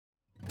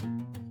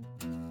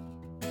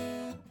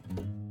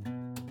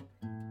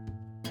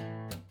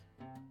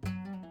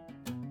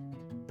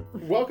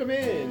Welcome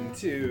in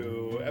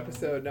to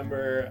episode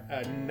number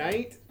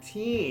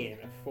 19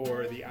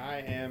 for the I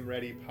Am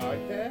REDI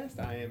podcast.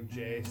 I am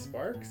Jay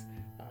Sparks.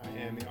 I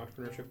am the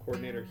entrepreneurship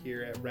coordinator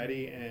here at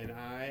REDI, and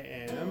I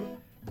am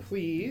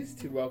pleased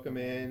to welcome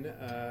in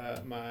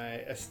my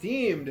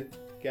esteemed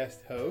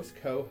guest host,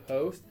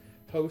 co-host,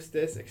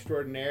 hostess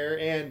extraordinaire,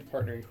 and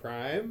partner in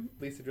crime,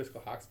 Lisa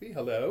Driscoll-Hawksby.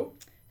 Hello.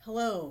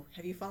 Hello.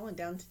 Have you fallen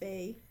down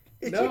today?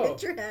 Did No. you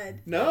hit your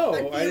head?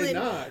 No, I did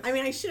not. I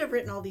mean, I should have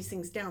written all these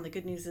things down. The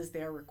good news is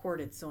they are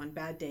recorded, so on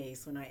bad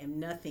days when I am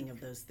nothing of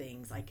those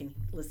things, I can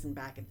listen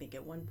back and think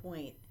at one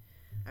point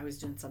I was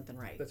doing something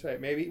right. That's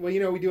right. Maybe, well,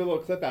 we do a little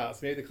clip out,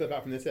 so maybe the clip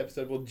out from this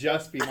episode will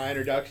just be my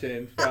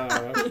introduction for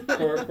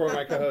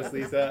my co-host,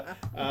 Lisa.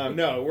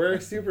 No, we're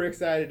super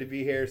excited to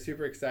be here,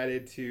 super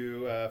excited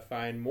to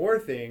find more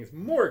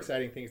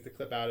exciting things to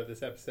clip out of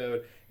this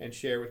episode and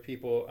share with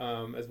people,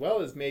 as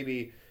well as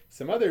maybe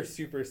some other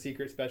super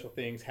secret special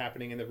things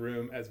happening in the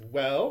room as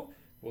well.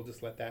 We'll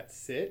just let that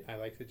sit. I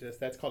like to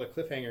that's called a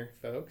cliffhanger,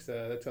 folks.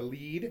 That's a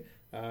lead,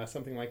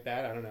 something like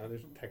that. I don't know.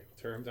 There's technical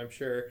terms, I'm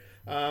sure.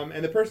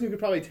 And the person who could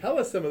probably tell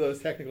us some of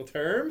those technical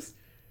terms,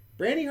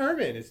 Brandi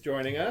Herrman, is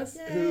joining us,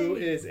 Yay. Who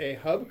is a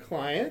Hub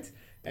client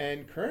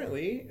and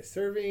currently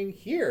serving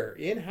here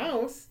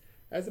in-house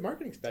as a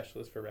marketing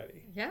specialist for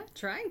REDI. Yeah,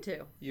 trying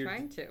to.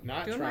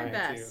 Not Doing trying my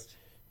best. to.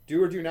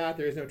 Do or do not,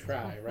 there is no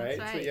try, right?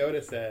 That's what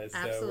Yoda says.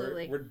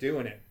 Absolutely. So we're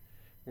doing it.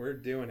 We're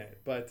doing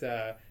it. But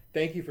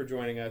thank you for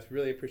joining us.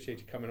 Really appreciate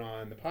you coming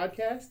on the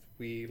podcast.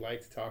 We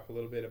like to talk a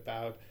little bit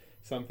about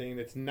something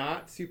that's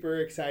not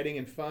super exciting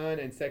and fun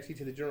and sexy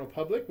to the general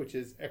public, which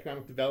is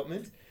economic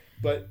development.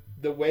 But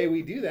the way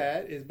we do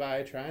that is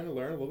by trying to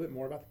learn a little bit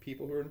more about the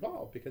people who are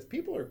involved, because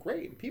people are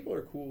great and people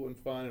are cool and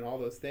fun and all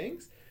those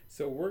things.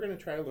 So we're going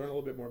to try to learn a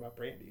little bit more about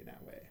Brandi in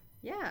that way.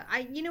 Yeah,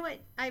 you know what?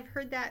 I've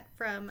heard that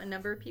from a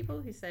number of people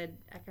who said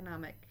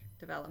economic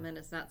development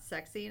is not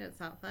sexy and it's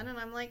not fun, and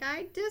I'm like,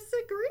 I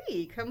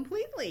disagree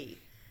completely.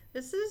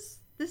 This is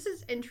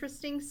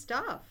interesting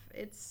stuff.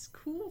 It's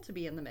cool to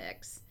be in the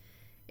mix.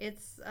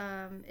 It's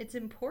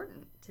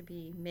important to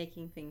be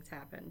making things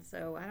happen.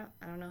 So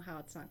I don't know how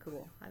it's not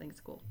cool. I think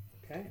it's cool.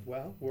 Okay,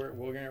 well, we're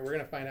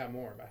gonna find out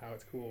more about how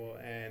it's cool,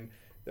 and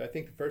I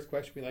think the first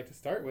question we like to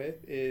start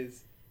with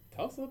is,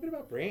 tell us a little bit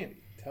about Brandi.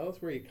 Tell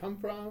us where you come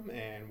from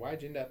and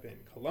why'd you end up in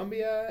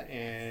Columbia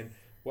and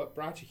what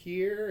brought you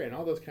here and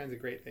all those kinds of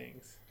great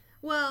things.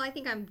 Well, I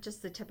think I'm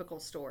just the typical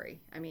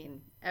story. I mean,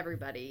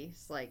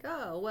 everybody's like,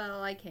 oh,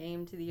 well, I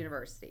came to the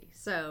university.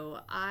 So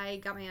I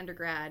got my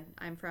undergrad.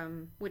 I'm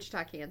from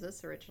Wichita,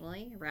 Kansas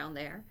originally, around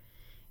there,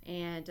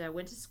 and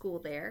went to school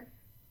there.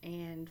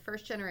 And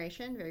first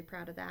generation, very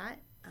proud of that.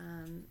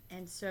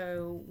 And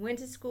so went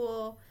to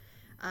school,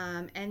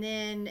 and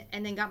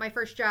then got my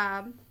first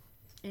job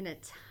in a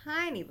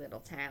tiny little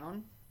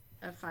town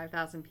of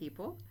 5,000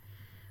 people,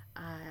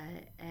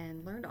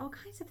 and learned all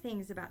kinds of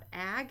things about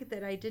ag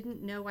that I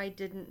didn't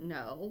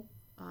know.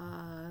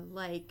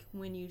 Like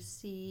when you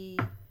see,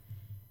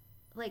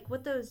 like,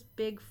 what those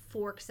big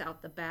forks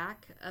out the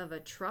back of a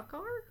truck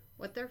are,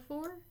 what they're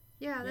for.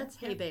 Yeah, that's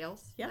hay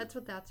bales. Yeah. That's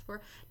what that's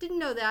for. Didn't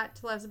know that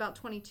till I was about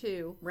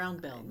 22.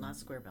 Round bell, not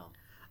square bell.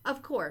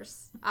 Of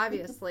course,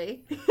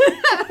 obviously.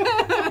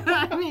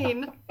 I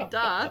mean,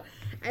 duh.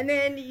 And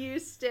then you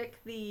stick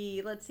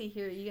let's see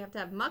here, you have to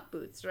have muck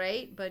boots,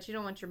 right? But you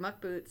don't want your muck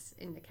boots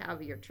in the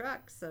cab of your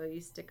truck, so you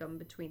stick them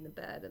between the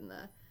bed and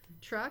the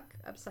truck,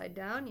 upside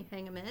down, you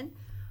hang them in.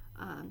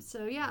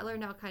 So yeah, I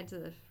learned all kinds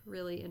of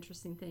really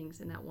interesting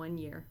things in that 1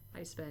 year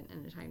I spent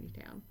in a tiny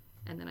town.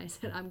 And then I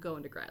said, I'm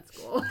going to grad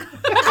school. And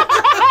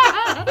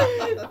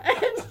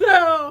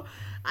so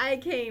I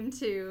came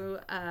to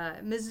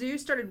Mizzou,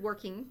 started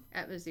working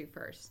at Mizzou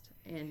first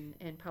in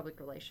public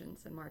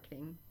relations and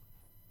marketing,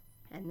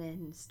 and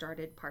then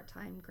started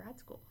part-time grad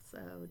school. So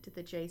did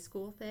the J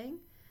school thing,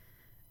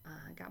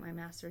 got my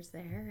master's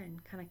there,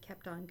 and kind of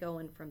kept on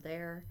going from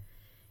there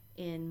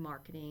in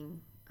marketing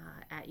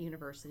at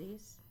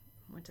universities.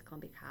 Went to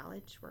Columbia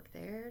College, worked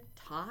there,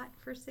 taught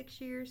for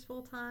 6 years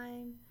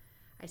full-time.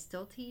 I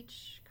still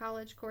teach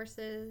college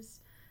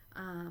courses,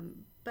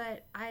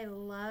 but I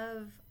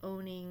love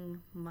owning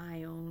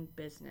my own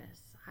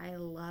business. I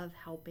love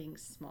helping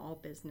small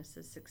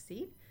businesses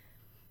succeed.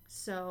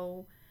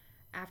 So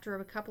after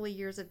a couple of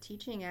years of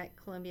teaching at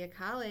Columbia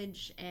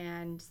College,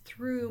 and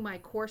through my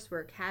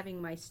coursework, having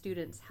my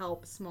students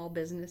help small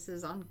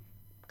businesses on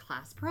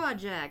class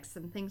projects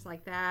and things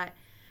like that,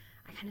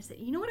 I kind of said,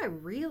 you know what,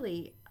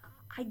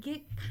 I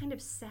get kind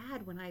of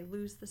sad when I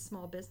lose the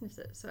small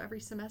businesses. So every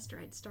semester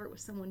I'd start with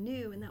someone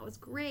new, and that was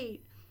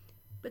great.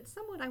 But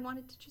somewhat I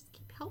wanted to just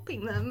keep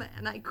helping them,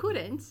 and I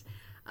couldn't.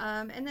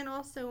 And then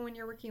also when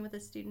you're working with a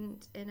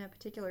student in a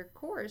particular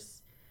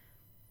course,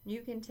 you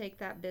can take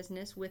that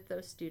business with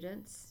those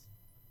students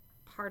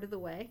part of the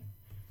way,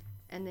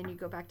 and then you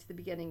go back to the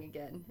beginning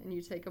again, and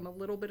you take them a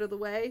little bit of the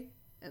way,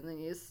 and then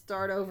you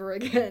start over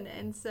again.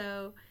 And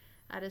so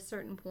at a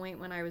certain point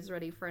when I was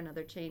ready for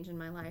another change in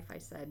my life, I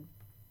said,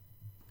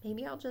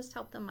 maybe I'll just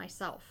help them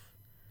myself.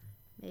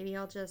 Maybe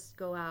I'll just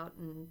go out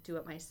and do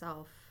it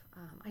myself.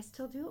 I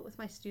still do it with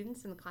my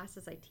students in the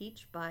classes I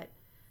teach, but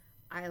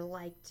I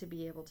like to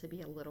be able to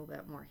be a little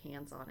bit more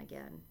hands-on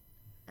again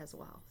as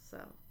well. So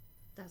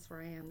that's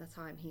where I am. That's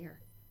how I'm here.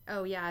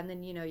 Oh, yeah, and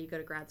then, you go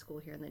to grad school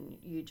here, and then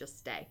you just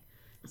stay.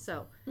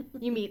 So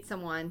you meet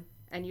someone,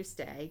 and you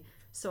stay.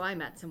 So I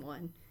met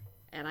someone,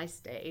 and I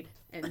stayed.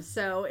 And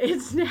so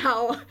it's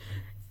now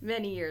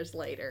many years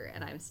later,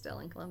 and I'm still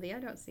in Columbia. I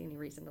don't see any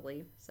reason to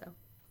leave. So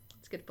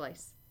it's a good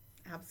place.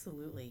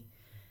 Absolutely.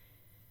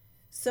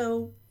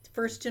 So,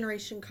 first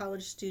generation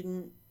college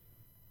student,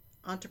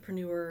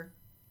 entrepreneur,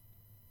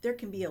 there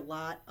can be a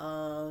lot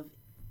of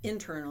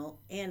internal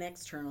and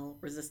external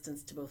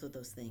resistance to both of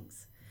those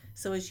things.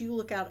 So as you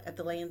look out at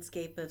the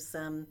landscape of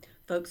some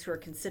folks who are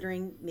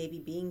considering maybe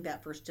being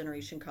that first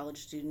generation college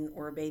student,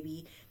 or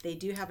maybe they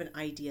do have an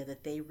idea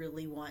that they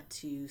really want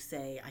to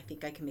say, I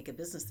think I can make a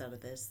business out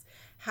of this.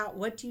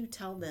 What do you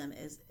tell them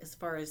as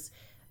far as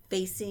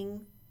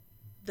facing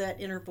that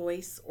inner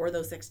voice or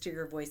those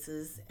exterior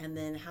voices, and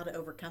then how to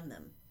overcome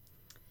them?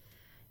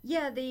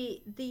 Yeah,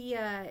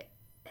 there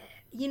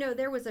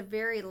was a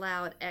very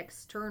loud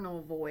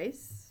external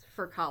voice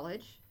for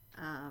college.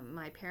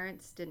 My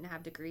parents didn't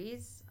have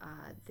degrees.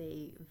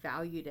 They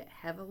valued it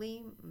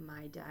heavily.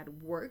 My dad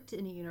worked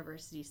in a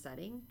university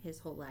setting his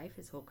whole life,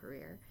 his whole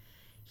career.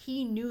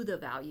 He knew the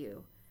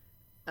value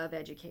of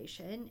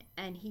education,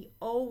 and he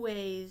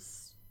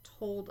always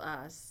told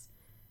us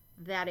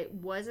that it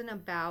wasn't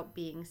about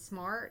being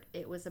smart.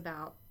 It was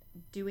about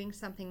doing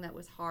something that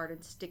was hard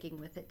and sticking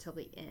with it till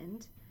the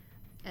end.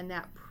 And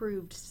that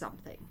proved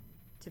something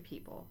to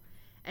people.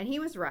 And he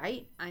was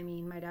right. I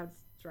mean, my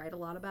dad's right a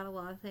lot about a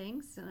lot of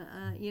things.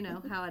 You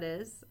know how it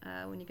is.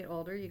 When you get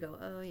older, you go,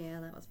 oh, yeah,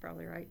 that was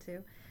probably right,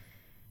 too.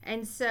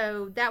 And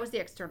so that was the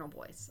external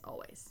voice,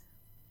 always.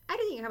 I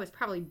think I was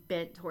probably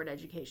bent toward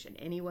education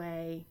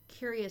anyway,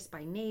 curious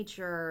by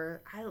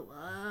nature. I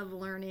love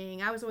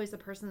learning. I was always the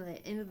person at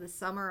the end of the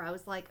summer, I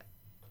was like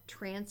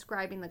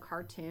transcribing the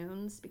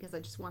cartoons because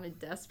I just wanted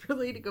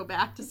desperately to go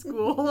back to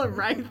school and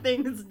write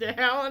things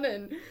down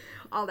and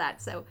all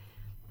that. So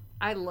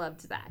I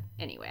loved that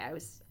anyway.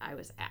 I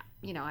was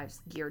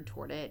geared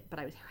toward it, but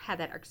I had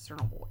that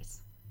external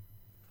voice.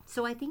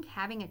 So I think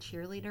having a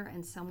cheerleader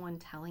and someone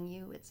telling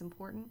you it's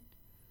important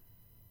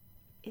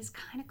is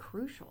kind of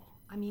crucial.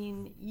 I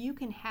mean, you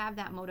can have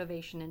that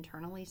motivation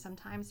internally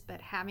sometimes, but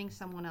having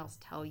someone else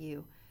tell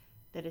you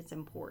that it's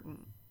important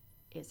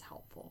is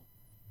helpful.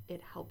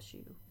 It helps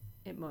you.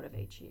 It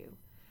motivates you.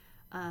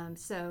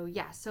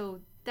 So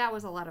that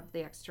was a lot of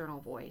the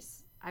external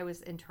voice. I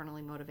was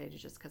internally motivated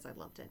just because I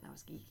loved it, and I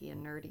was geeky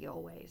and nerdy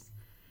always.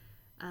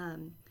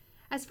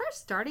 As far as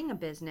starting a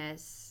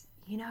business,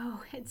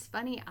 it's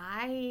funny.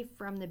 I,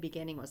 from the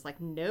beginning, was like,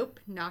 nope,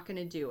 not going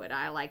to do it.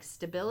 I like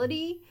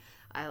stability.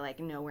 I like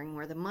knowing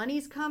where the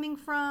money's coming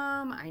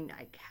from. I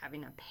like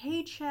having a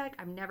paycheck.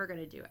 I'm never going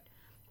to do it.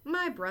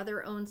 My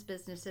brother owns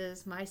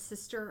businesses. My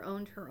sister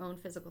owned her own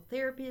physical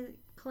therapy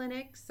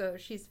clinic. So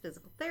she's a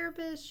physical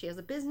therapist. She has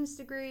a business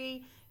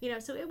degree.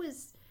 So it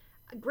was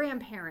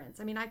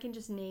grandparents. I mean, I can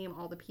just name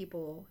all the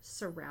people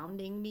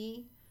surrounding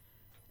me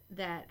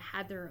that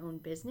had their own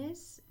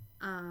business.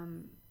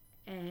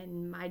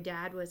 And my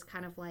dad was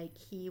kind of like,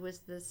 he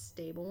was the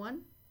stable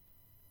one.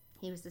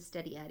 He was the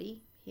steady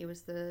Eddie. He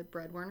was the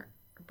breadwinner,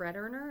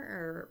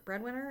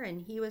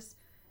 and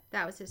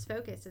that was his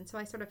focus. And so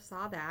I sort of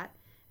saw that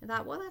and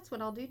thought, well, that's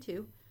what I'll do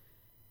too.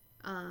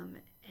 And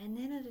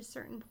then at a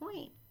certain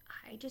point,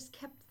 I just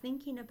kept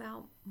thinking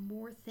about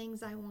more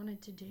things I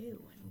wanted to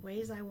do and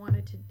ways I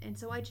wanted to. And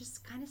so I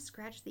just kind of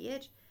scratched the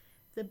itch.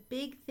 The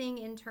big thing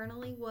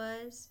internally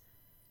was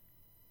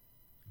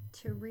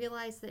to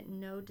realize that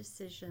no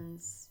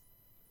decisions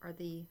are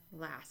the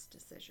last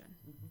decision.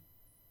 Mm-hmm.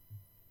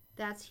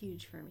 That's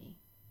huge for me.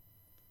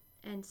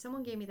 And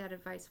someone gave me that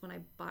advice when I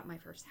bought my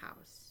first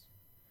house.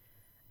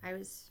 I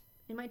was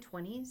in my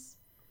 20s.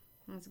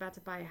 I was about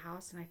to buy a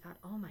house, and I thought,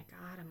 oh my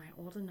God, am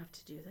I old enough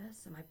to do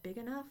this? Am I big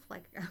enough?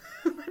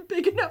 Am I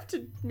big enough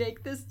to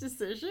make this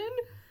decision?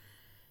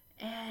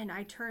 And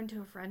I turned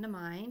to a friend of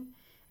mine,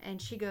 and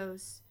she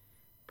goes,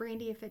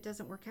 Brandi, if it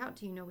doesn't work out,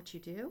 do you know what you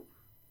do?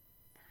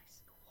 And I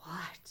said,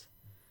 what?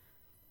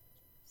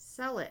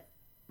 Sell it.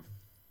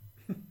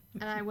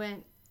 And I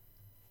went,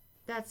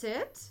 that's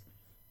it?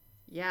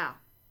 Yeah,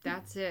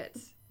 that's it.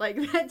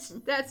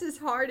 That's as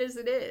hard as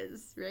it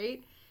is,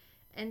 right?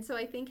 And so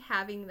I think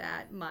having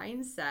that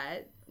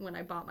mindset when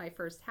I bought my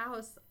first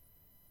house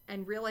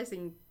and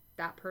realizing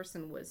that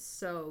person was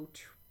so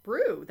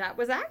true, that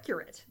was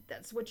accurate.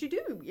 That's what you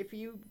do. If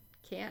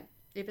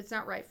it's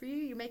not right for you,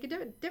 you make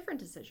a different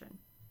decision.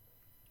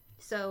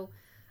 So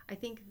I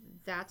think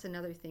that's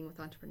another thing with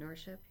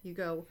entrepreneurship. You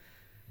go,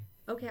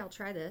 okay, I'll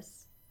try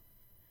this.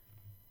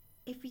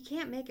 If you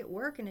can't make it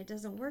work and it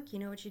doesn't work, you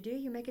know what you do?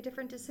 You make a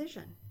different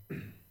decision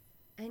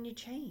and you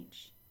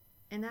change.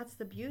 And that's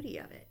the beauty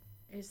of it,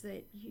 is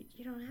that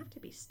you don't have to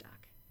be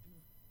stuck.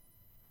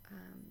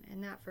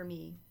 And that for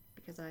me,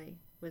 because I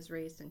was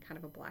raised in kind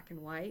of a black and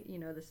white,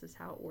 this is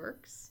how it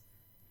works.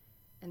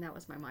 And that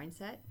was my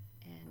mindset.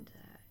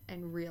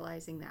 and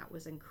realizing that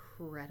was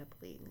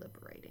incredibly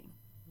liberating.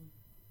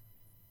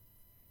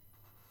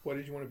 What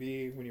did you want to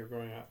be when you were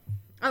growing up?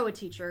 Oh, a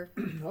teacher.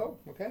 Oh,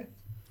 okay.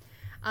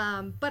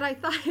 But I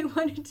thought I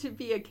wanted to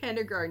be a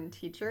kindergarten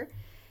teacher.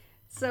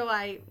 So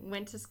I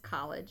went to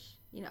college,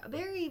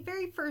 very,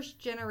 very first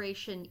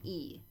generation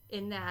E,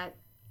 in that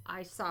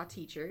I saw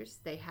teachers,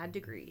 they had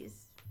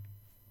degrees.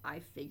 I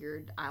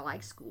figured I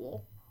like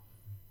school,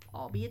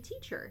 I'll be a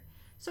teacher.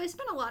 So I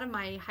spent a lot of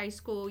my high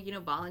school,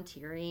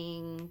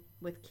 volunteering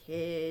with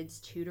kids,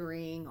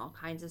 tutoring, all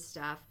kinds of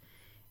stuff.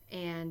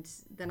 And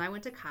then I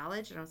went to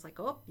college and I was like,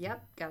 oh,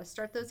 yep, got to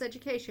start those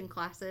education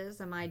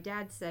classes. And my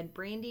dad said,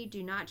 Brandi,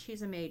 do not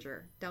choose a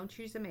major. Don't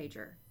choose a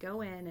major.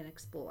 Go in and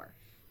explore.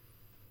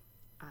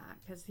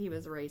 Because he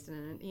was raised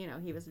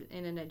he was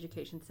in an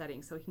education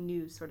setting, so he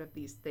knew sort of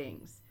these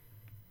things.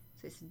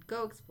 So he said,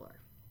 go explore.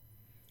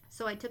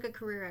 So I took a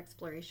career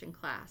exploration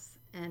class,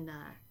 and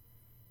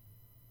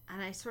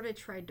I sort of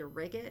tried to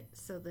rig it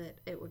so that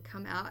it would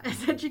come out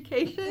as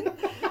education.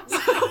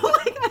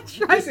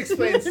 This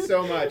explains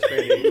so much,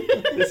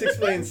 Brandi. This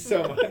explains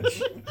so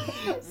much.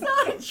 So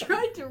I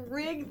tried to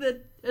rig the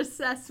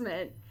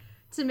assessment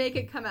to make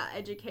it come out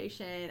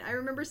education. I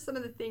remember some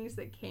of the things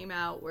that came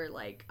out were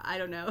like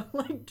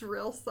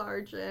drill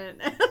sergeant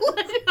and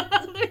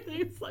other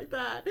things like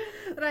that.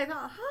 And I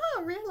thought,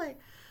 really?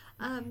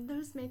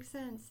 Those make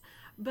sense.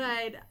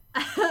 But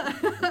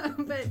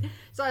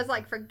so I was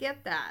like,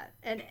 forget that.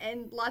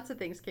 And lots of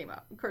things came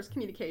up. Of course,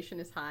 communication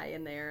is high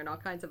in there and all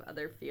kinds of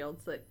other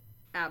fields that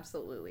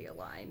absolutely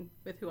align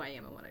with who I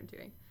am and what I'm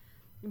doing.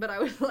 But I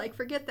was like,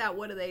 forget that.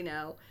 What do they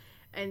know?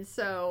 And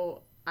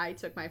so I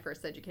took my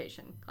first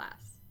education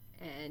class,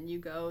 and you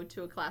go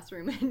to a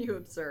classroom and you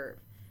observe.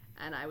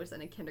 And I was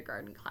in a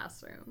kindergarten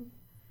classroom.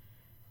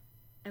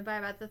 And by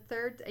about the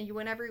third, and you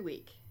went every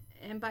week.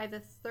 And by the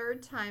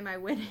third time I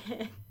went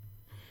in,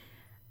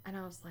 and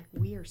I was like,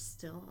 we are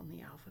still on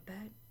the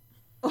alphabet?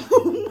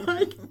 Oh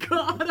my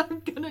God, I'm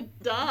gonna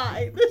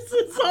die. This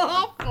is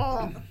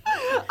awful.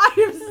 I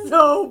am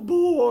so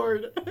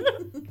bored.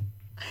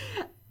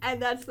 And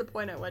that's the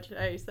point at which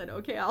I said,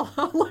 okay,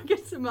 I'll look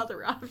at some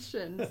other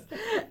options.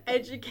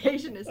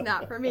 Education is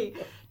not for me.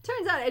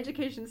 Turns out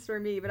education's for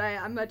me, but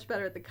I'm much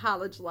better at the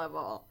college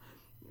level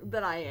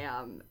than I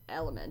am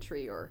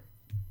elementary or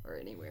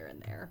anywhere in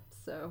there.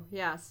 So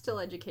yeah, still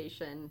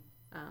education,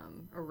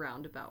 a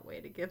roundabout way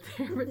to get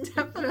there, but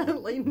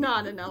definitely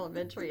not an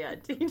elementary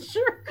ed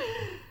teacher.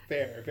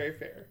 Fair, very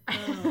fair.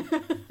 Oh,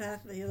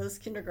 those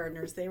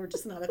kindergartners, they were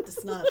just not up to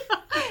snuff.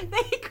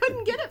 They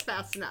couldn't get it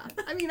fast enough.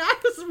 I mean, I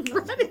was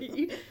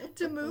ready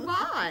to move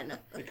on.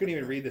 They couldn't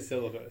even read the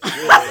syllabus.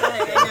 Really.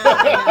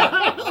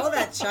 I know. All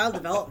that child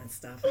development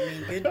stuff. I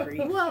mean, good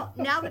grief. Well,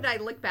 now that I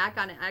look back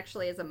on it,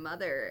 actually, as a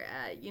mother,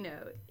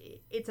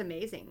 it's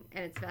amazing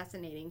and it's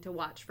fascinating to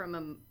watch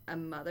from a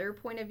mother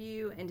point of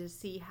view and to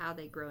see how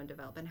they grow and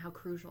develop and how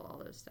crucial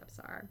all those steps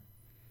are.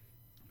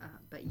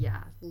 But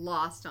yeah,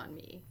 lost on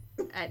me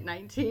at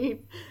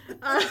 19.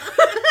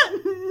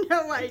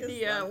 No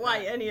idea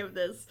why any of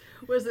this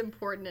was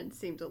important and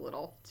seemed a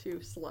little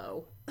too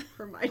slow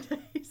for my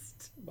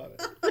taste. Love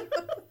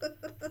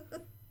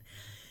it.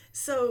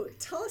 So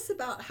tell us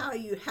about how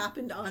you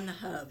happened on the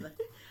hub.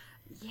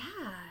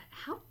 Yeah,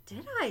 how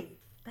did I?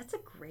 That's a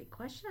great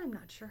question. I'm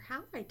not sure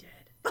how I did.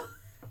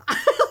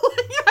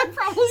 I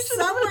probably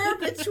somewhere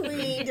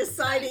between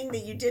deciding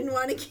that you didn't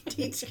want to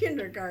teach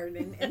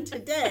kindergarten and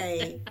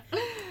today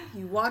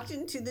you walked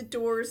into the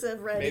doors of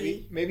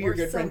REDI. Maybe your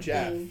good friend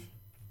Jeff.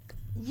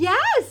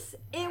 Yes,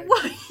 it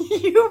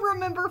was. You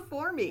remember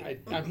for me.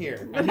 I'm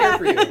here. I'm here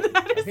for you.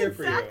 That is I'm here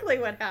for exactly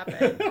what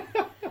happened.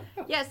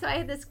 Yeah, so I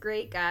had this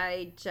great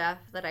guy, Jeff,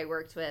 that I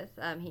worked with.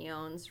 He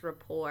owns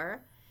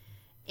Rapport.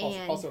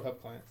 And also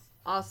hub clients.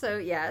 Also,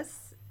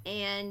 yes.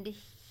 And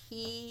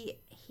he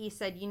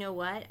said, you know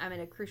what? I'm at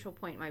a crucial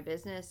point in my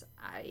business.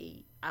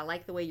 I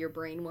like the way your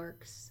brain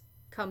works.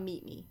 Come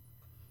meet me.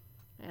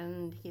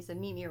 And he said,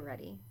 meet me at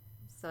REDI.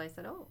 So I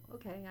said, oh,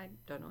 okay. I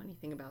don't know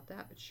anything about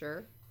that, but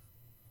sure.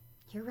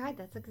 You're right.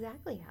 That's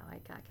exactly how I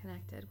got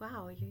connected.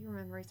 Wow, your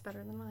memory's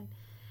better than mine.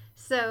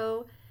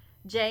 So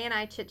Jay and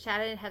I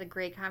chit-chatted and had a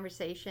great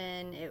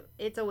conversation.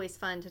 It's always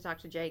fun to talk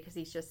to Jay because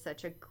he's just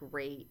such a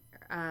great,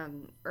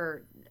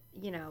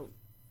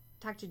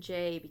 talk to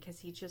Jay because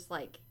he's just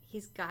like,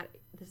 he's got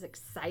this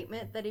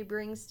excitement that he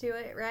brings to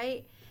it,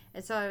 right?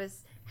 And so I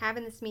was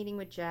having this meeting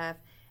with Jeff,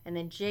 and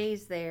then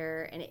Jay's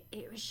there, and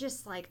it was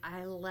just like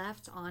I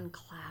left on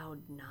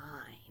cloud 9.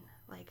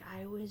 Like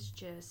I was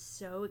just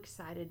so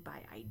excited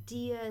by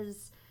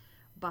ideas,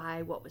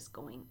 by what was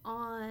going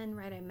on,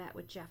 right? I met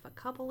with Jeff a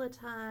couple of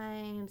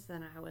times,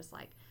 and I was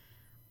like,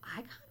 I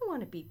kind of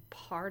want to be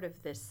part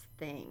of this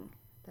thing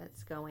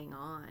that's going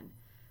on.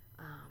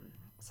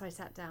 So I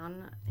sat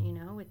down,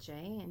 with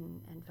Jay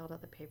and filled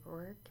out the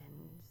paperwork,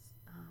 and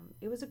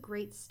it was a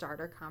great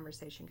starter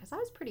conversation because I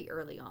was pretty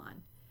early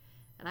on,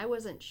 and I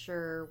wasn't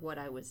sure what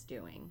I was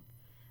doing,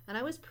 and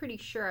I was pretty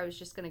sure I was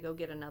just going to go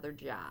get another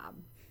job.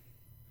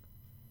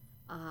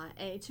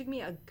 And it took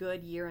me a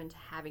good year into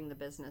having the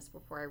business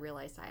before I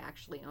realized I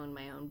actually owned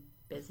my own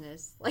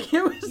business. Like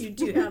it was, You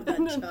do have that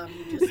job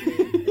you just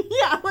made.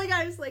 yeah, like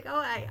I was like, oh,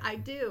 I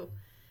do.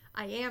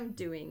 I am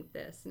doing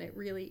this, and it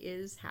really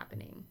is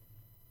happening.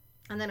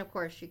 And then, of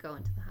course, you go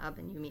into the hub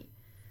and you meet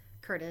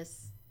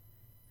Curtis,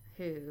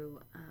 who,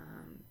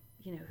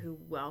 who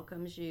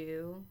welcomes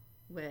you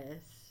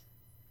with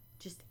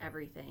just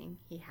everything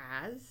he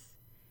has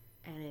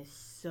and is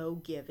so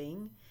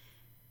giving.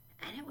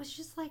 And it was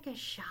just like a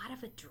shot of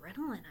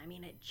adrenaline. I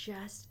mean, it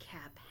just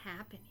kept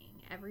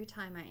happening. Every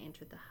time I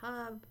entered the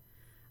hub,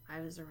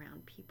 I was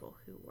around people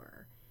who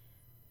were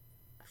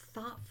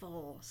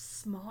thoughtful,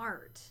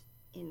 smart,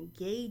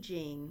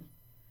 engaging,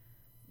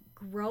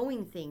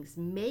 growing things,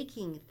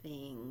 making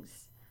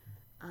things.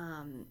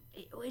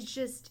 It was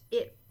just,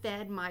 it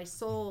fed my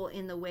soul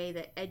in the way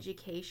that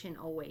education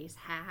always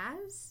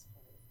has.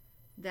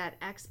 That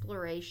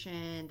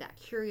exploration, that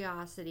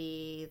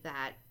curiosity,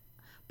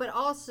 but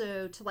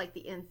also to like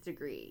the nth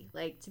degree,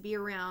 like to be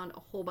around a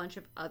whole bunch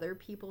of other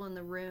people in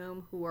the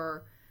room who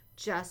are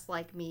just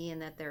like me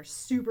and that they're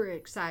super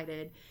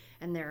excited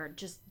and they're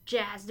just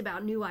jazzed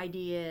about new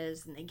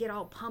ideas and they get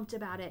all pumped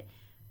about it.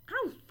 I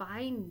don't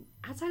find,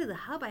 outside of the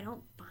hub, I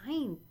don't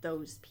find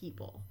those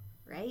people,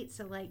 right?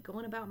 So like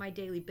going about my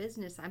daily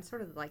business, I'm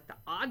sort of like the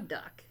odd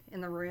duck in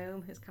the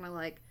room who's kind of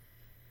like,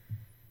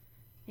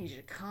 need you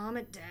to calm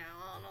it down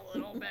a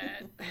little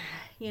bit,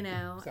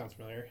 Sounds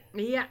familiar.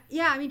 Yeah.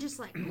 I mean, just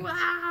like,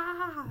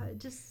 wow,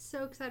 just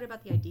so excited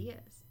about the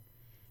ideas.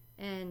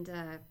 And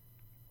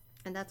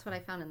that's what I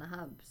found in the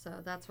hub. So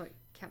that's what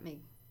kept me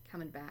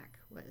coming back,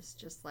 was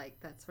just like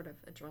that sort of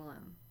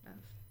adrenaline of,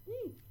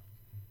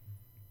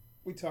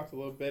 We talked a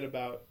little bit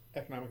about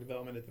economic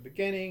development at the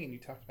beginning, and you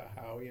talked about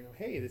how,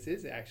 hey, this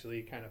is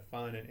actually kind of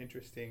fun and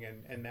interesting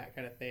and that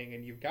kind of thing.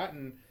 And you've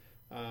gotten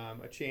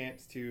a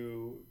chance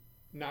to,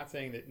 not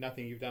saying that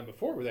nothing you've done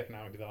before with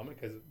economic development,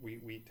 because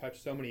we touch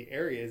so many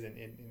areas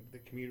in the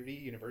community,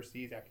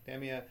 universities,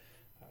 academia,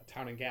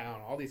 town and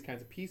gown, all these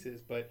kinds of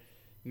pieces. But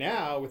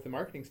now with the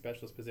marketing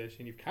specialist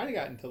position, you've kind of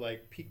gotten to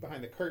like peek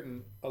behind the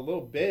curtain a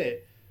little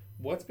bit.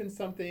 What's been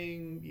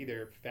something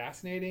either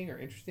fascinating or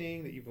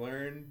interesting that you've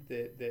learned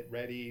that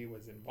REDI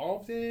was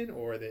involved in,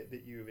 or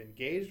that you've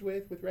engaged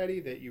with REDI,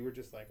 that you were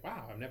just like,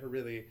 wow, I've never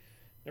really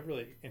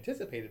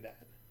anticipated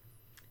that?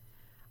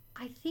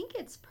 I think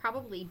it's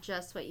probably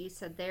just what you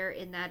said there,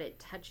 in that it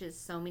touches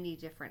so many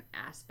different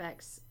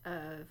aspects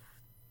of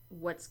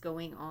what's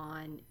going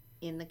on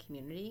in the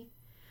community.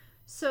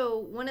 So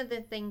one of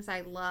the things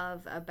I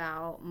love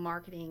about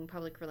marketing,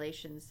 public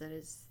relations,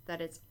 that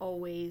it's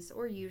always,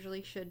 or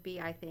usually should be,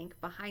 I think,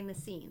 behind the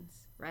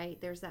scenes, right?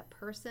 There's that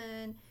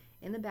person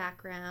in the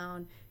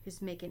background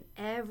who's making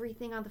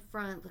everything on the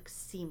front look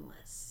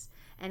seamless.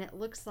 And it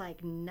looks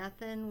like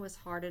nothing was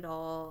hard at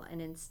all.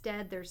 And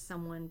instead, there's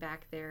someone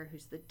back there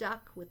who's the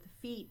duck with the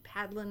feet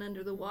paddling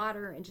under the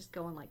water and just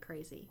going like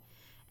crazy.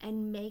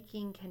 And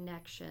making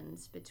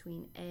connections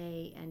between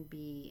A and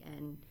B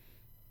and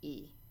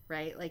E,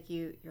 right? Like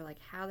you're like,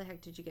 how the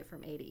heck did you get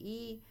from A to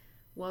E?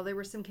 Well, there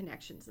were some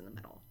connections in the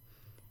middle.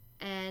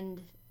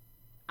 And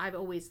I've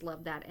always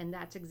loved that. And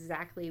that's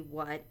exactly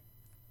what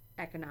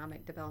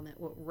economic development,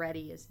 what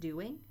REDI is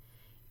doing.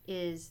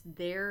 Is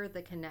they're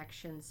the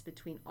connections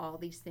between all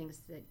these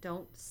things that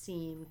don't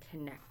seem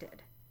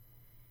connected.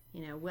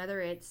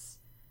 Whether it's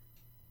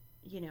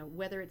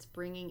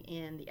bringing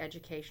in the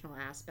educational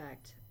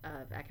aspect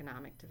of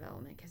economic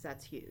development, because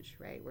that's huge,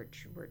 right?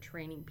 We're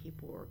training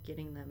people, we're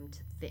getting them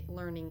to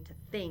learning to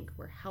think,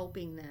 we're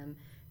helping them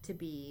to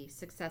be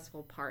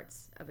successful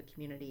parts of a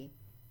community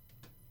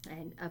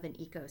and of an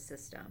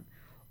ecosystem.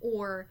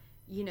 Or,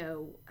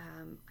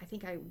 I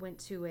think I went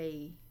to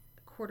a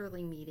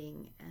quarterly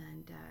meeting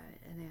and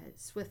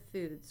Swift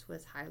Foods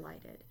was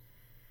highlighted,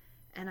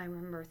 and I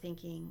remember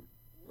thinking,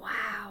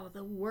 wow,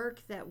 the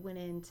work that went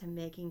into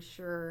making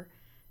sure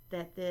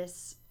that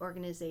this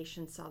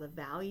organization saw the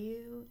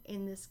value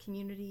in this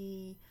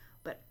community,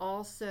 but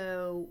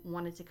also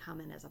wanted to come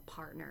in as a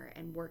partner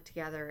and work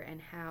together,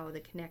 and how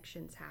the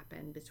connections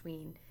happen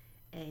between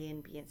A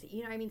and B and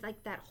C.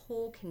 Like that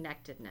whole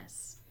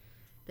connectedness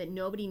that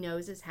nobody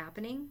knows is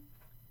happening.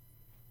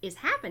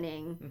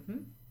 Mm-hmm.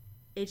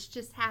 It's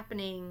just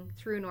happening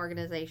through an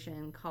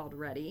organization called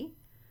REDI,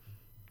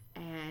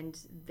 and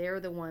they're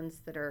the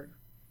ones that are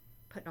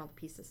putting all the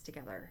pieces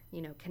together,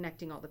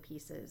 connecting all the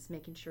pieces,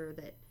 making sure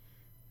that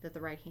the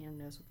right hand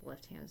knows what the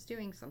left hand is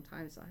doing.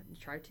 Sometimes I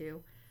try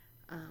to,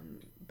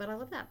 but I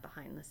love that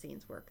behind the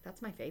scenes work.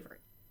 That's my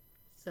favorite.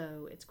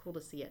 So it's cool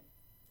to see it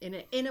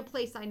in a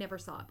place I never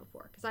saw it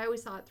before, because I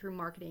always saw it through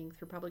marketing,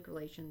 through public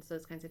relations,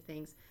 those kinds of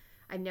things.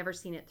 I've never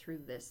seen it through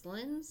this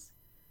lens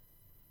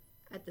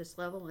at this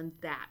level, and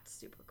that's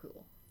super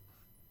cool.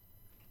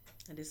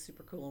 That is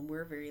super cool, and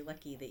we're very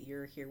lucky that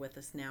you're here with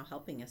us now,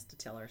 helping us to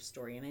tell our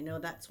story. And I know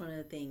that's one of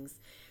the things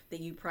that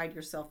you pride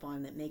yourself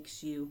on, that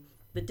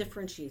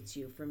differentiates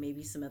you from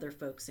maybe some other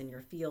folks in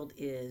your field,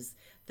 is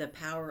the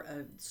power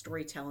of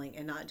storytelling,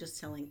 and not just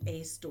telling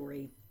a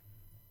story,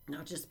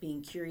 not just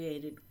being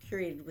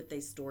curated with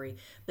a story,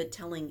 but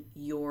telling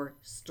your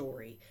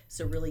story.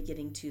 So really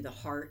getting to the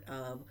heart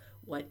of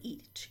what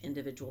each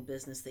individual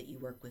business that you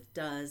work with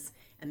does,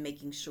 and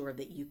making sure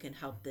that you can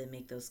help them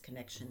make those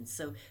connections.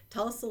 So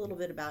tell us a little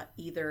bit about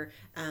either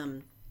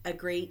a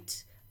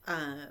great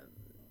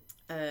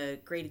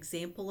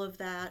example of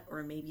that,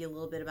 or maybe a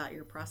little bit about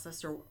your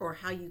process, or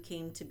how you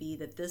came to be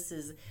that this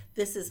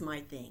is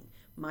my thing.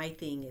 My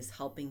thing is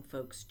helping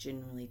folks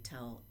genuinely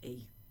tell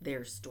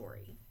their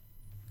story.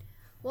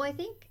 Well, I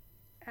think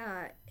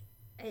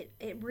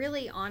it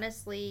really,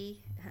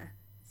 honestly,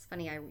 it's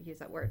funny I use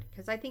that word,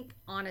 because I think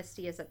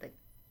honesty is at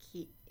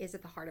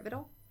the heart of it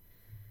all.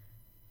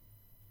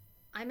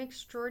 I'm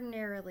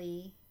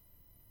extraordinarily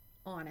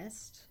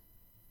honest,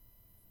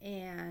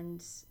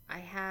 and I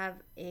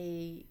have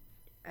a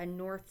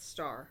North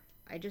Star.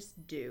 I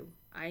just do.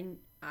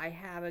 I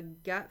have a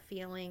gut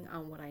feeling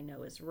on what I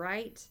know is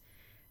right.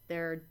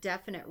 There are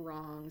definite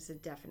wrongs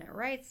and definite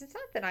rights. It's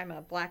not that I'm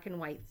a black and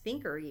white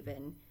thinker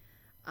even,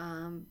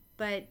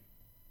 but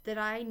that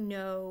I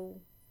know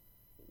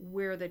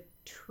where the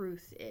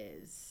truth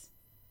is,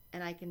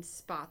 and I can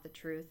spot the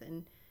truth.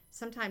 And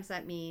sometimes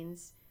that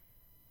means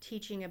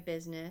teaching a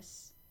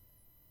business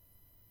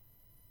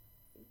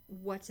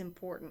what's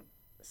important.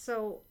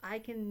 So I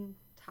can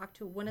talk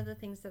to, one of the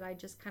things that I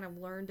just kind of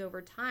learned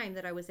over time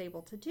that I was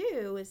able to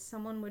do is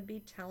someone would be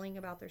telling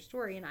about their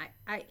story, and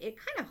it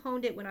kind of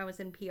honed it when I was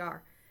in PR.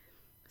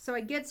 So I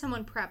get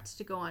someone prepped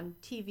to go on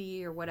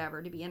TV or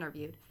whatever to be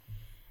interviewed,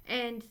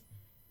 and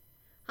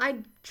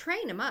I'd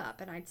train them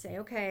up, and I'd say,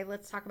 okay,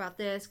 let's talk about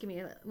this.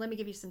 Let me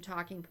give you some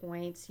talking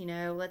points.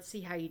 Let's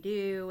see how you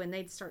do. And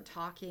they'd start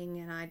talking,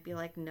 and I'd be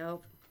like,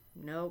 nope,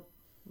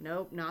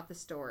 not the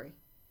story.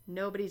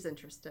 Nobody's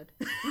interested.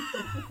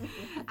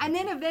 And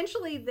then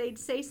eventually they'd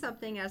say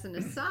something as an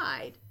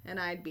aside, and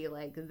I'd be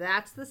like,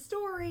 that's the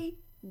story.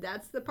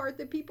 That's the part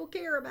that people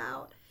care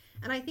about.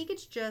 And I think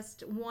it's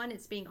just, one,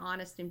 it's being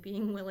honest and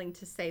being willing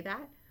to say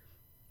that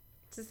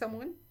to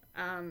someone,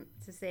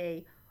 to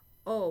say,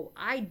 oh,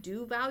 I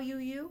do value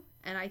you,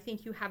 and I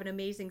think you have an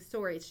amazing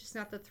story. It's just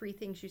not the 3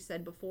 things you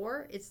said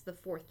before. It's the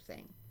 4th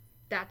thing.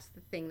 That's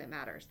the thing that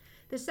matters.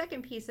 The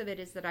second piece of it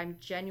is that I'm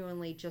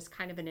genuinely just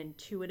kind of an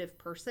intuitive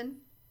person.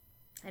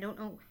 I don't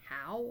know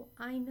how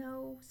I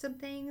know some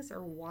things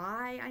or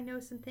why I know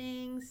some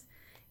things.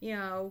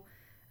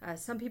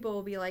 Some people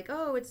will be like,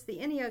 oh, it's the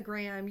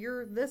Enneagram.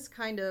 You're this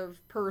kind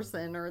of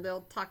person. Or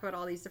they'll talk about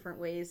all these different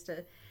ways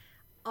to...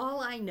 All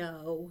I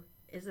know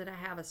is that I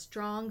have a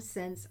strong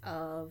sense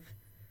of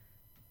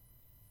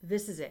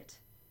this is it.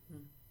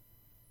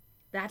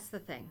 That's the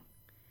thing.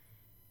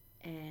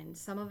 And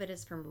some of it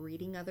is from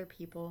reading other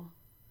people,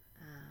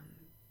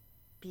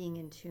 being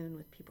in tune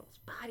with people's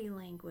body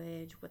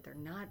language, what they're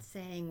not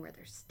saying, where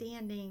they're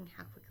standing,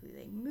 how quickly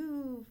they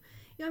move.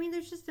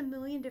 There's just a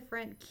million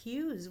different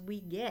cues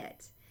we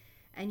get,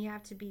 and you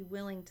have to be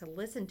willing to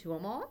listen to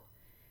them all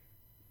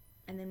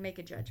and then make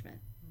a judgment.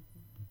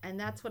 And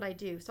that's what I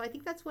do. So I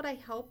think that's what I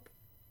help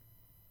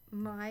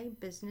my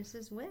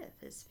businesses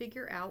with, is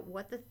figure out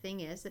what the thing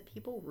is that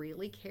people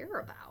really care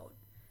about.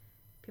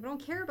 People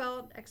don't care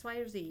about X, Y,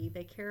 or Z.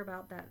 They care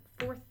about that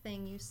 4th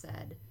thing you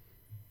said,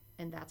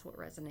 and that's what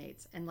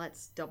resonates. And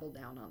let's double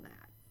down on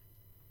that.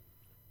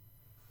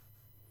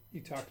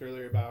 You talked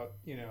earlier about,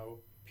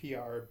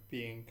 PR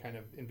being kind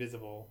of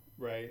invisible,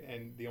 right?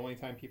 And the only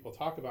time people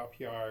talk about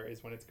PR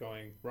is when it's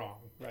going wrong,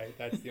 right?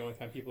 That's the only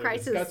time people are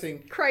discussing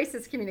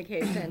crisis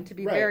communication, to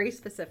be right. very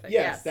specific.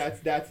 Yes,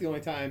 that's the only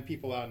time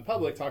people out in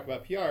public talk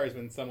about PR is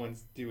when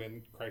someone's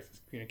doing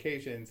crisis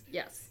communications.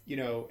 Yes.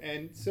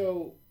 And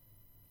so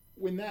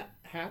when that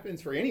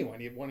happens for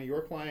anyone, one of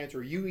your clients,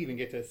 or you even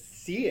get to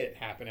see it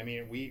happen.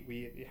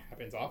 It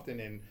happens often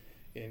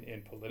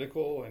in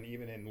political and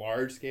even in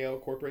large scale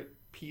corporate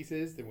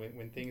pieces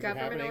when things are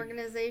happening. Government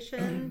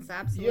organizations,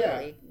 absolutely.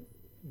 Yeah.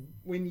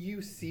 When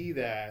you see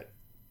that,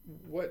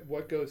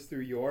 what goes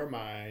through your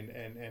mind,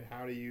 and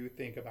how do you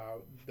think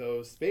about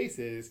those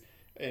spaces,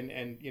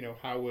 and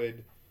how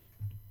would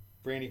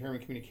Brandi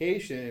Herrman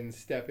Communications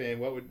step in?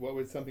 What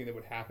would something that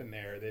would happen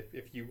there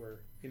if you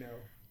were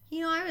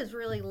I was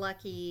really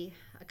lucky.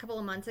 A couple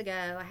of months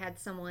ago, I had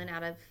someone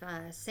out of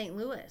St.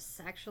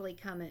 Louis actually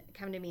come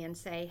to me and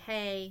say,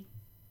 hey,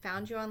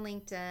 found you on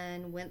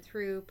LinkedIn, went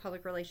through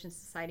Public Relations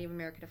Society of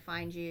America to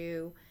find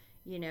you.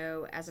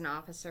 As an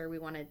officer, we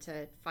wanted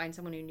to find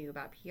someone who knew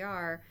about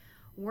PR.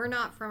 We're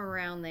not from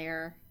around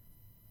there.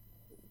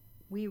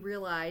 We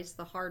realized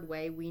the hard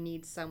way we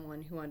need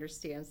someone who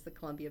understands the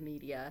Columbia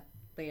media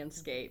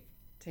landscape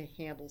to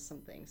handle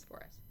some things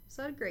for us.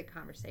 So I had a great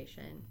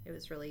conversation. It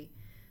was really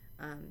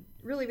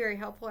very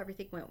helpful.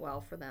 Everything went well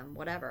for them,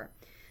 whatever.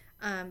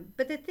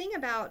 But the thing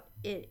about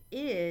it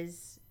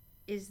is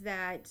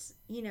that,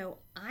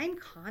 I'm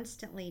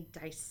constantly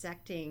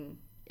dissecting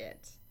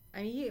it.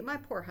 My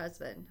poor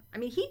husband,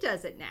 he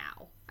does it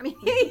now.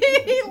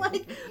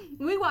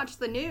 We watch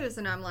the news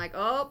and I'm like,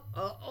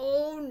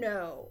 oh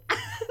no.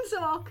 So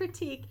I'll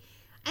critique.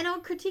 And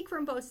I'll critique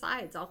from both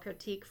sides. I'll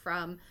critique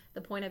from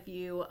the point of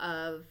view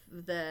of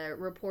the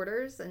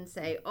reporters and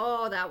say,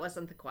 oh, that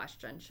wasn't the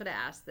question. Should have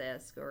asked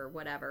this or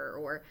whatever.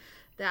 Or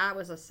that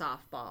was a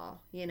softball,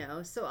 you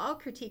know. So I'll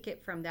critique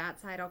it from that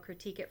side. I'll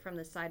critique it from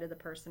the side of the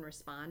person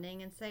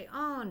responding and say,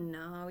 oh,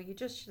 no, you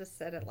just should have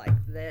said it like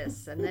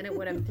this. And then it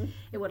would have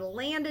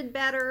landed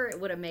better. It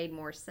would have made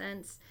more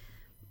sense.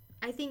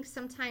 I think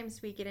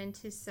sometimes we get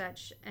into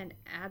such an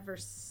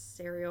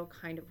adversarial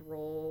kind of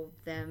role,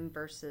 them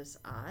versus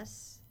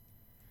us,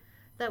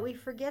 that we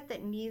forget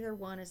that neither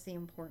one is the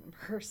important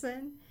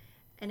person.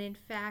 And in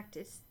fact,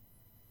 it's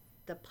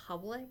the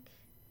public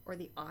or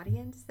the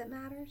audience that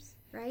matters,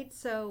 right?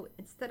 So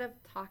instead of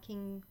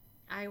talking,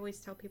 I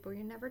always tell people,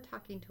 you're never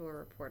talking to a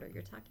reporter.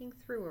 You're talking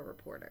through a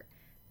reporter.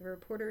 The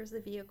reporter is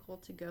the vehicle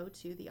to go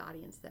to the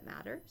audience that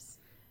matters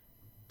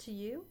to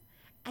you.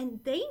 And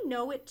they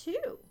know it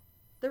too.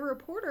 The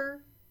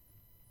reporter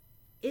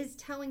is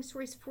telling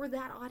stories for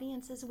that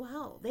audience as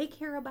well. They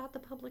care about the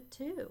public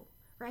too,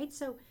 right?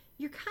 So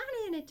you're kind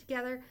of in it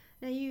together.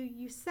 Now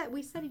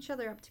we set each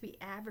other up to be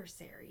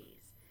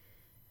adversaries.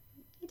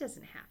 It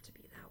doesn't have to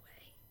be that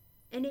way.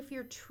 And if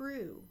you're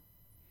true,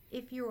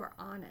 if you are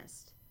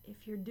honest,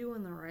 if you're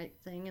doing the right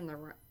thing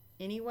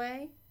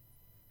anyway,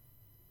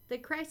 the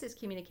crisis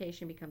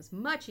communication becomes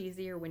much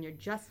easier when you're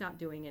just not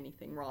doing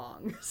anything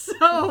wrong.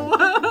 So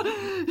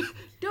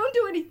don't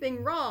do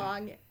anything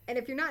wrong. And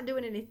if you're not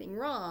doing anything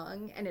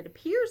wrong and it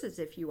appears as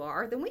if you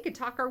are, then we can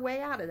talk our way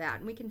out of that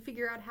and we can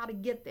figure out how to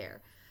get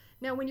there.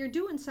 Now, when you're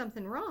doing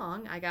something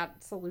wrong, I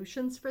got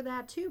solutions for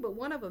that too. But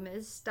one of them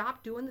is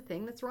stop doing the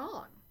thing that's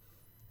wrong.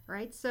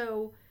 Right?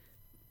 So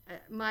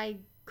my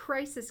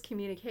crisis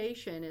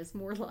communication is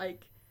more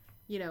like,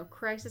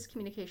 crisis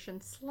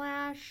communication /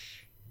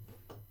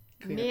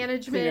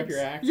 management, clean up your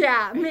act.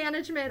 Yeah,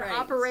 management, Right.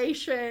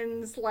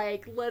 operations,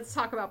 let's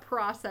talk about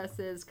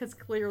processes, because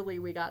clearly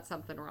we got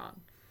something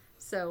wrong.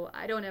 So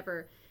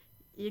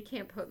you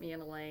can't put me in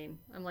a lane.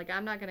 I'm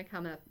not going to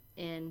come up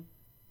in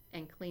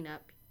and clean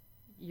up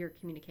your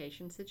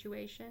communication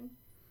situation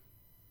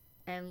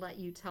and let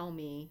you tell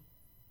me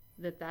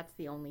that that's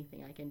the only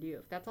thing I can do.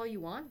 If that's all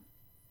you want,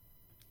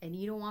 and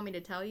you don't want me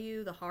to tell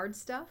you the hard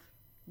stuff,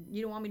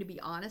 you don't want me to be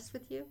honest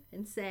with you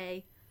and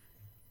say,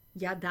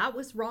 yeah, that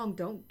was wrong,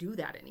 don't do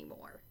that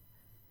anymore.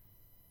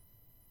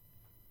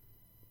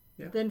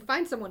 Yeah. Then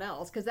find someone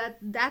else, because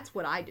that's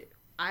what I do.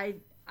 I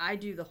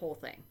do the whole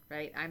thing,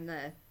 right? I'm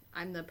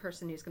the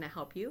person who's going to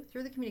help you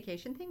through the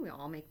communication thing. We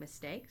all make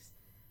mistakes.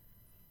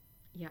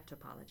 You have to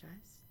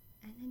apologize,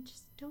 and then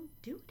just don't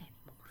do it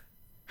anymore.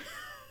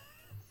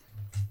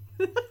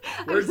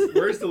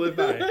 Words to live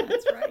by.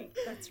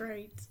 That's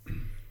right.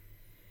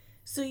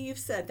 So you've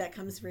said that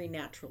comes very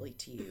naturally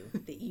to you,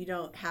 that you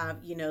don't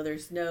have,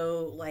 there's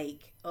no I'm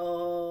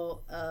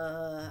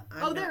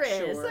there not is.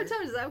 sure.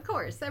 Sometimes, of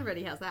course,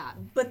 everybody has that.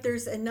 But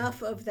there's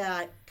enough of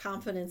that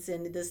confidence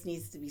in this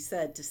needs to be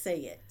said to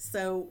say it.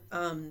 So,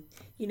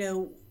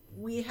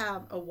 we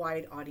have a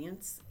wide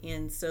audience,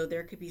 and so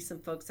there could be some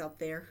folks out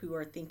there who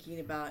are thinking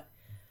about,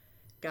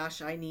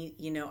 gosh, I need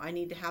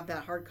to have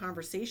that hard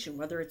conversation,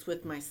 whether it's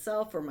with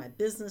myself or my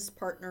business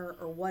partner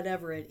or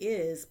whatever it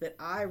is, but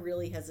I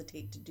really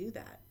hesitate to do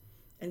that.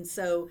 And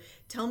so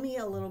tell me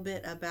a little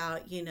bit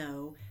about,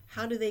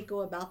 how do they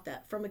go about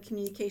that from a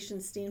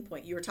communication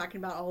standpoint? You were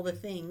talking about all the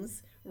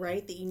things,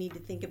 right, that you need to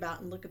think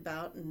about and look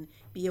about and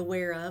be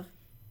aware of.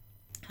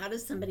 How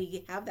does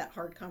somebody have that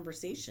hard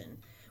conversation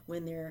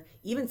when they're,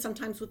 even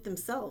sometimes with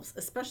themselves,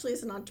 especially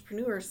as an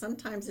entrepreneur?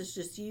 Sometimes it's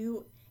just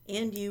you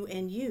and you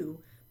and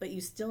you, but you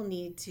still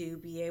need to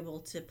be able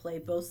to play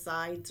both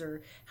sides,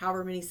 or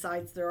however many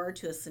sides there are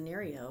to a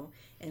scenario,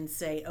 and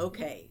say,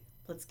 okay,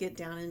 let's get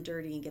down and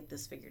dirty and get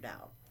this figured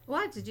out. Well,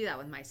 I have to do that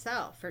with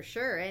myself, for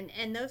sure.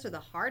 And those are the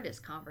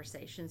hardest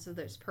conversations. So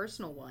there's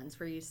personal ones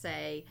where you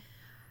say,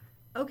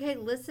 okay,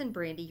 listen,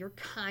 Brandi, you're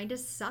kind of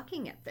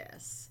sucking at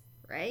this,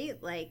 right?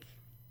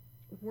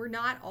 We're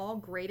not all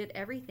great at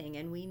everything,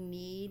 and we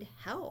need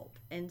help.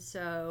 And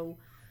so,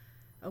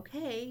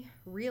 okay,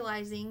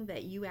 realizing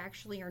that you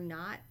actually are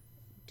not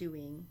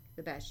doing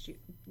the best,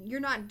 you're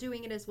not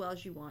doing it as well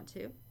as you want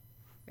to,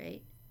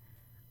 right?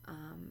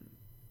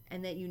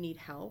 And that you need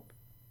help.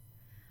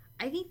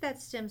 I think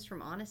that stems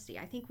from honesty.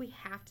 I think we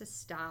have to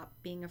stop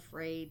being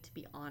afraid to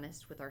be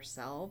honest with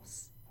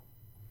ourselves.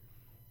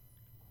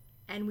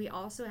 And we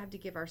also have to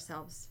give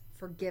ourselves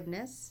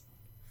forgiveness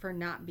for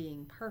not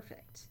being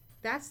perfect.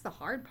 That's the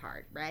hard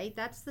part, right?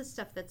 That's the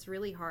stuff that's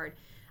really hard.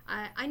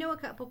 I know a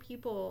couple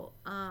people,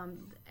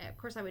 of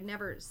course I would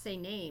never say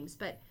names,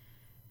 but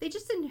they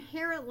just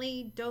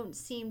inherently don't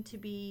seem to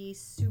be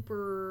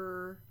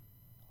super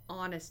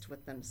honest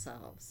with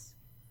themselves.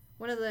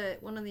 One of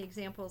the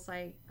examples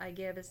I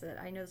give is that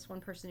I know this one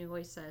person who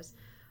always says,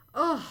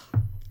 oh,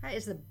 that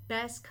is the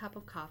best cup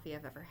of coffee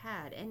I've ever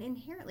had. And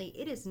inherently,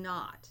 it is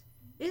not.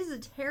 It is a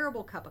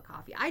terrible cup of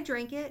coffee. I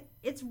drank it.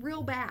 It's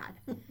real bad.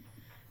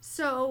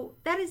 So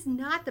that is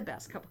not the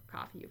best cup of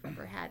coffee you've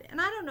ever had. And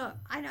I don't know.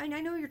 I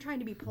know you're trying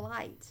to be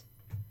polite.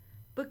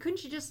 But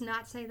couldn't you just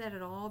not say that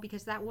at all?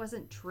 Because that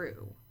wasn't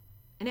true.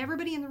 And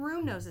everybody in the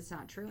room knows it's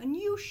not true. And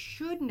you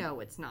should know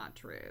it's not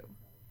true.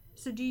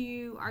 So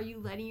are you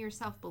letting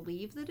yourself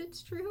believe that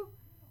it's true?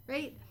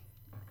 Right?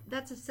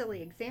 That's a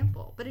silly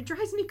example, but it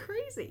drives me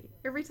crazy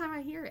every time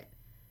I hear it.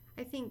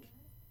 I think,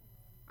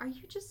 are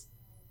you just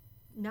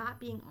not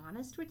being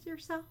honest with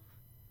yourself?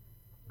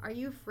 Are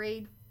you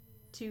afraid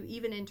to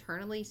even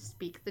internally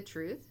speak the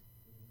truth?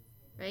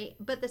 Right?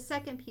 But the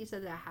second piece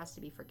of that has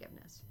to be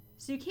forgiveness.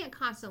 So you can't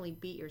constantly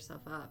beat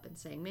yourself up and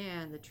say,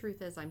 man, the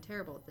truth is I'm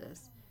terrible at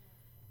this.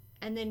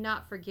 And then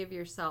not forgive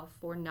yourself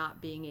for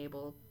not being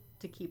able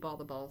to keep all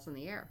the balls in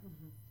the air.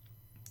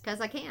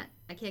 Because I can't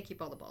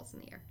keep all the balls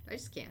in the air. I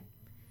just can't.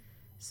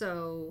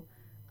 So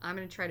I'm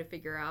going to try to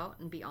figure out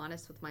and be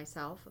honest with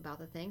myself about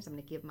the things. I'm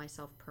going to give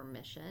myself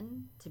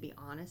permission to be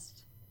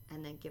honest,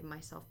 and then give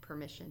myself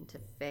permission to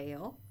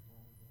fail,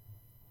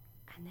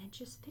 and then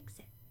just fix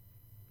it.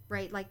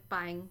 Right? Like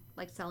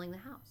selling the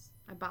house.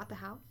 I bought the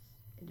house.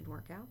 It didn't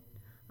work out.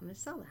 I'm going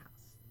to sell the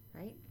house.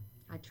 Right?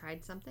 I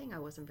tried something. I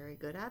wasn't very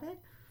good at it.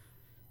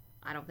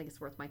 I don't think it's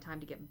worth my time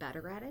to get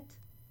better at it.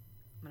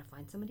 I'm going to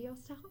find somebody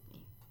else to help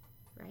me.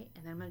 Right?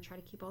 And then I'm going to try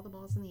to keep all the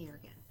balls in the air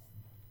again.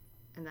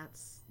 And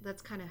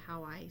that's kind of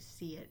how I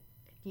see it,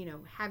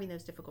 having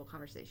those difficult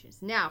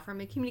conversations. Now, from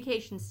a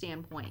communication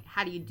standpoint,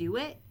 how do you do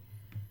it?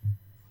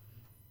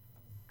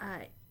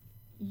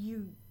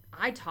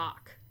 I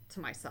talk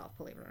to myself,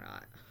 believe it or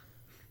not.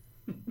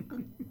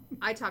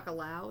 I talk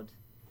aloud.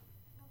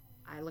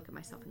 I look at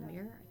myself in the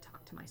mirror. I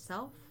talk to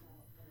myself.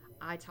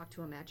 I talk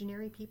to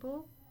imaginary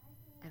people,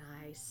 and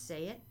I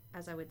say it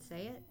as I would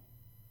say it.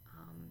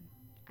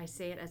 I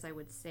say it as I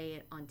would say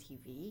it on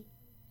TV,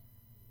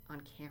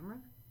 on camera.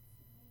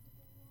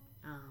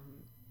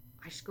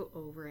 I just go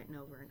over it and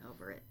over and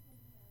over it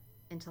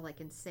until I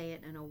can say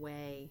it in a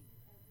way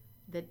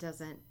that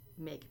doesn't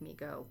make me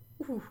go,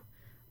 ooh,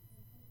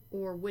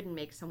 or wouldn't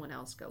make someone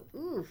else go,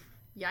 ooh,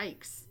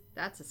 yikes.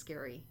 That's a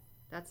scary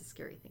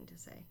thing to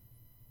say.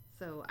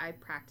 So I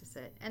practice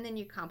it. And then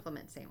you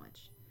compliment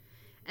sandwich.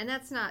 And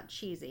that's not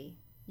cheesy.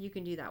 You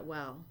can do that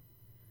well,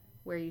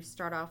 where you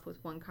start off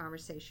with one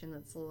conversation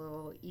that's a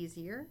little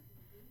easier.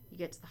 You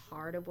get to the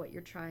heart of what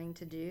you're trying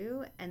to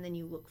do, and then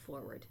you look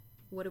forward.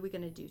 What are we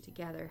going to do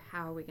together?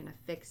 How are we going to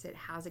fix it?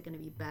 How's it going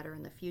to be better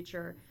in the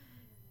future?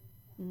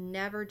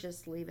 Never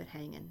just leave it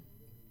hanging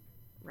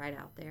right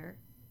out there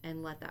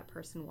and let that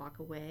person walk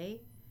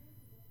away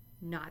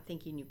not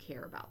thinking you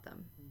care about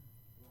them.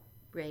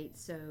 Right?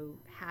 So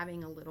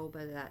having a little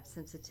bit of that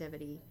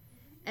sensitivity.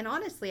 And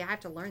honestly, I have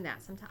to learn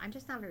that. Sometimes I'm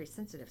just not very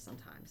sensitive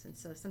sometimes. And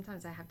so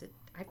sometimes I have to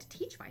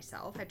teach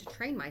myself, I have to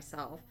train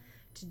myself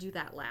to do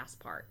that last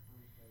part.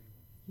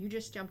 You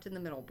just jumped in the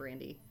middle,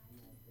 Brandi.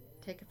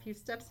 Take a few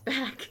steps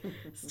back,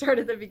 start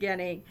at the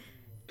beginning,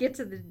 get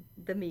to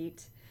the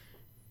meat,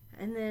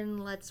 and then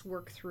let's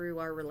work through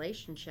our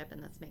relationship,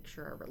 and let's make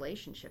sure our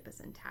relationship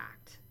is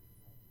intact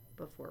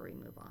before we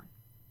move on.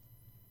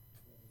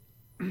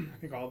 I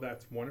think all of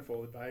that's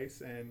wonderful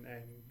advice and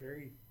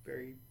very,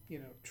 very,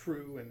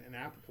 true and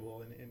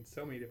applicable in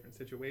so many different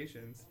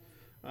situations.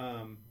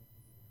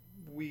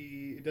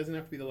 It doesn't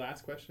have to be the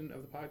last question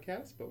of the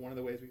podcast, but one of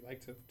the ways we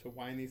like to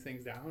wind these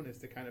things down is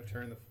to kind of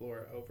turn the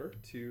floor over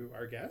to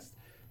our guest.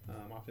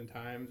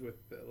 Oftentimes with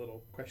a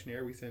little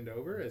questionnaire we send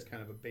over as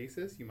kind of a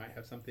basis, you might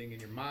have something in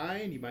your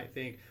mind. You might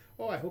think,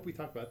 oh, I hope we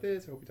talk about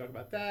this, I hope we talk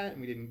about that,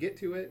 and we didn't get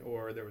to it,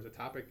 or there was a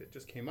topic that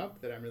just came up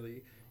that I'm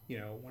really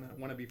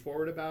want to be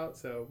forward about.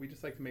 So we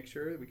just like to make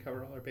sure that we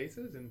cover all our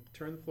bases and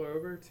turn the floor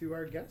over to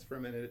our guest for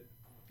a minute.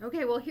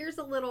 Okay, well, here's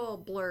a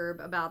little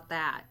blurb about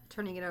that,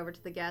 turning it over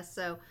to the guest.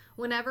 So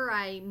whenever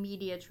I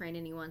media train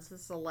anyone, so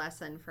this is a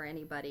lesson for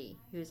anybody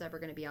who's ever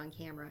going to be on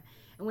camera,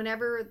 and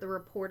whenever the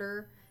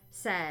reporter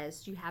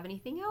says, do you have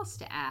anything else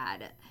to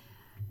add?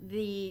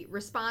 The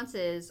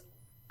responses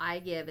I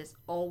give is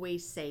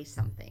always say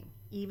something,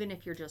 even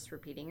if you're just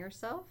repeating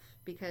yourself,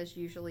 because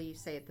usually you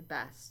say it the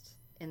best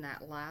in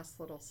that last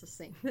little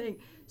succinct thing.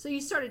 So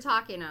you started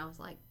talking, and I was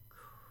like,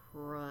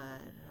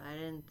 crud, I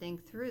didn't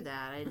think through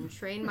that. I didn't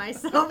train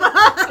myself.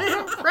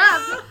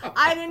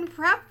 I didn't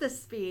prep the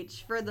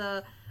speech for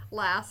the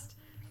last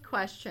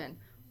question.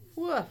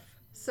 Woof.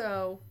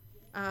 So,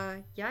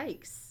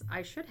 yikes,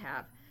 I should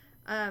have.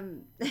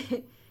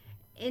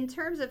 In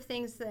terms of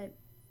things that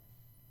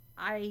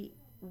I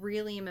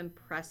really am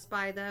impressed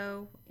by,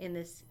 though, in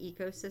this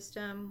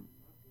ecosystem,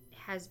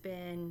 has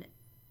been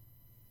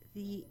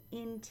the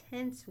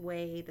intense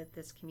way that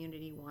this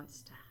community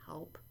wants to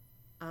help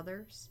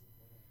others,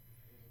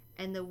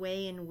 and the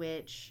way in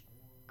which,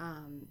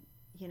 the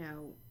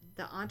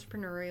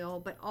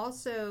entrepreneurial, but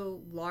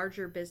also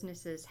larger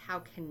businesses, how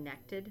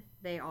connected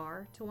they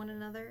are to one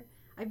another.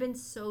 I've been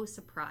so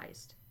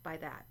surprised by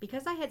that,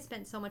 because I had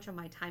spent so much of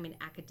my time in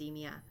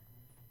academia.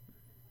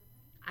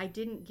 I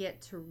didn't get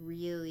to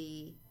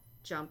really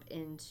jump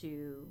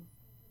into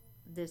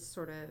this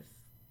sort of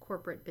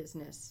corporate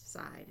business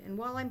side. And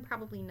while I'm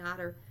probably not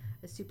a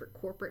super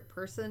corporate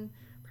person,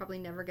 probably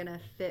never going to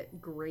fit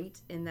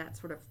great in that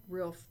sort of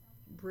real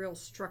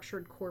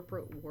structured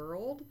corporate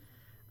world,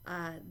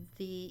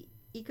 the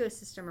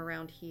ecosystem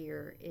around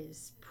here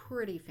is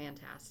pretty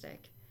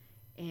fantastic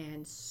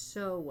and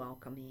so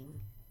welcoming.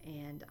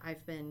 And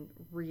I've been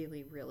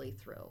really, really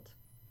thrilled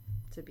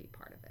to be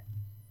part of it.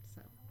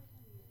 So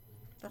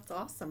That's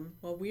awesome.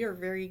 Well, we are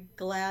very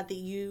glad that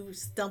you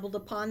stumbled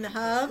upon the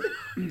hub,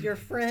 your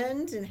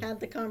friend, and had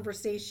the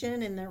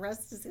conversation, and the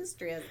rest is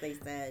history, as they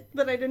said.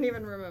 that I didn't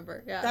even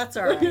remember. Yeah, That's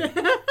all right.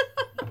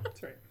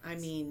 That's right. I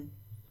mean,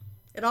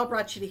 it all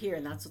brought you to here,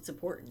 and that's what's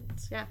important.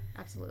 Yeah,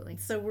 absolutely.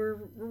 So we're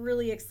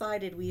really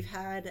excited. We've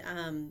had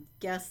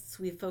guests.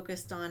 We've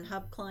focused on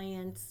hub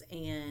clients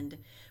and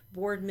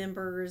board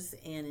members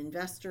and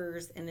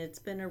investors, and it's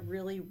been a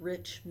really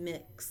rich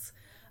mix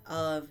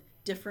of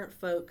different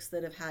folks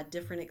that have had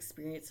different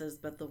experiences,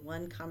 but the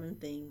one common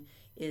thing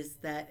is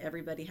that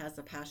everybody has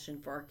a passion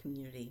for our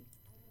community.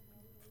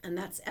 And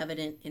that's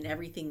evident in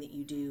everything that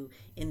you do,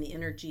 in the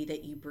energy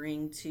that you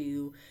bring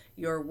to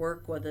your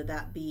work, whether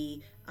that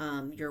be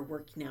your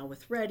work now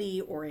with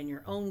REDI or in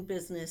your own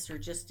business or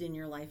just in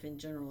your life in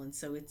general. And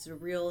so it's a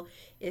real,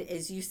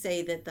 as you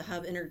say that the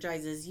hub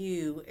energizes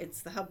you,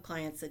 it's the hub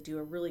clients that do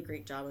a really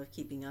great job of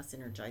keeping us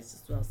energized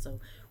as well. So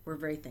we're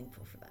very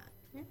thankful for that.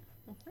 Yeah.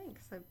 Well,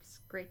 thanks. It's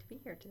great to be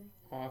here today.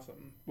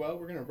 Awesome. Well,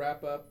 we're going to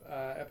wrap up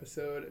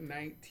episode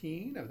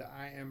 19 of the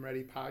I Am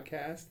Ready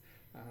podcast.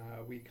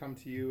 We come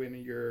to you in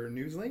your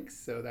news links,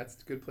 so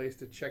that's a good place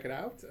to check it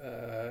out.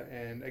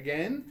 And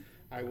again,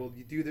 I will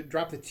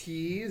drop the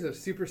tease of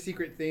super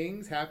secret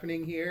things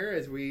happening here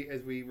as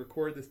we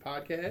record this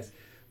podcast.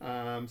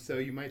 So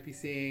you might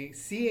be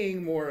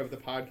seeing more of the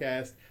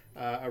podcast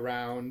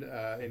around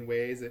in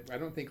ways that I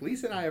don't think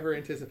Lisa and I ever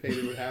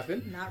anticipated would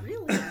happen. Not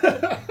really.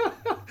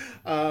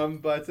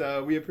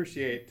 But we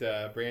appreciate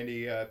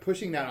Brandi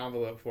pushing that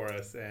envelope for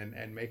us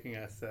and making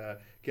us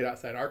get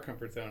outside our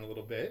comfort zone a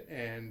little bit.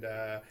 And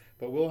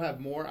but we'll have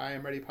more I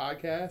Am Ready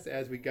podcasts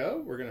as we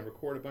go. We're going to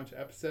record a bunch of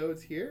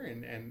episodes here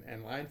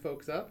and line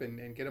folks up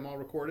and get them all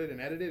recorded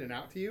and edited and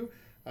out to you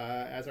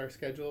as our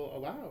schedule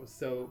allows.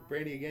 So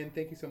Brandi, again,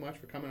 thank you so much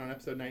for coming on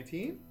episode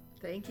 19.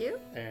 Thank you.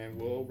 And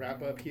we'll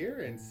wrap up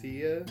here and see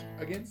you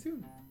again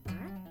soon.